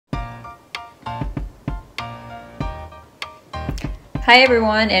Hi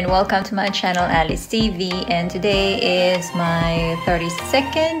everyone and welcome to my channel Alice TV, and today is my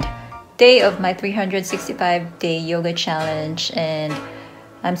 32nd day of my 365-day yoga challenge, and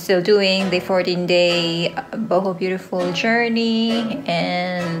I'm still doing the 14-day Boho Beautiful journey,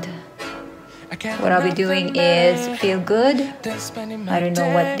 and what I'll be doing is feel good. I don't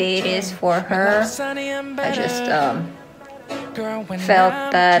know what day it is for her. I just felt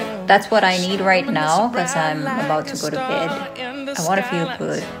that that's what I need right now because I'm about to go to bed. I want to feel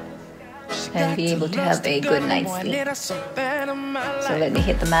good and be able to have a good night's sleep. So let me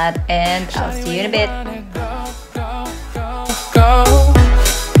hit the mat and I'll see you in a bit.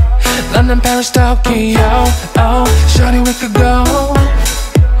 London, Paris, Tokyo, oh, shawty, we could go.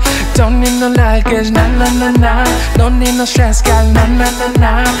 Don't need no luggage, nah, nah, nah, nah. Don't need no stress, girl, nah, nah, nah,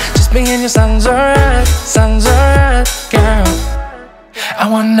 nah. Just me and your sounds alright, girl. I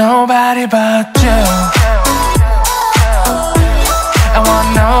want nobody but you. I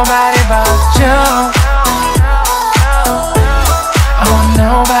want nobody but you. I want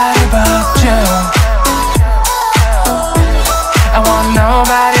nobody but you. I want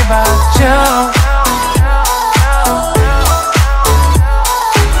nobody but you.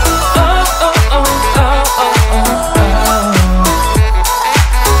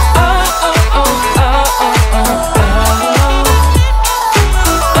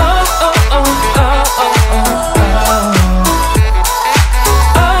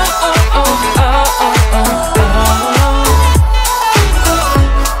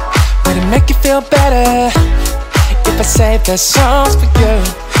 Feel better if I save the songs for you.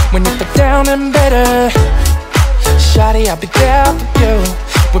 When you feel down and bitter, shawty, I'll be there for you.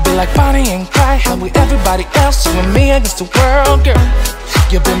 We'll be like Bonnie and Clyde, how we everybody else, you and me against the world, girl.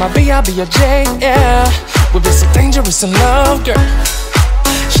 You'll be my B, I'll be your J, yeah. We'll be so dangerous in love, girl.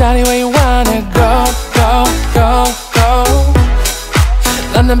 Shawty, where you wanna go, go, go, go?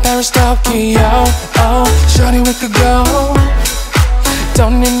 London, Paris, Tokyo, oh, shawty, we could go.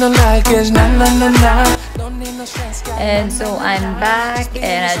 Don't need no luggage, nah, nah, nah, nah. And so I'm back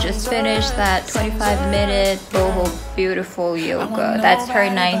and I just finished that 25-minute Boho Beautiful yoga. That's her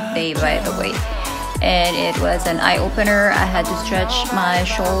 9th day, by the way. And it was an eye-opener. I had to stretch my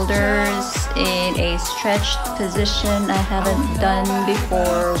shoulders in a stretched position I haven't done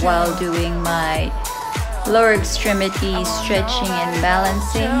before while doing my lower extremity stretching and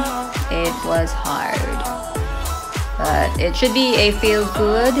balancing. It was hard, but it should be a feel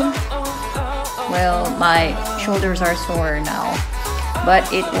good. Well, my shoulders are sore now, but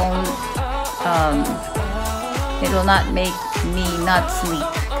it will not make me not sleep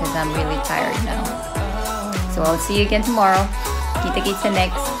because I'm really tired now. So I'll see you again tomorrow. Kita-kita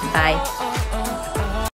next. Bye.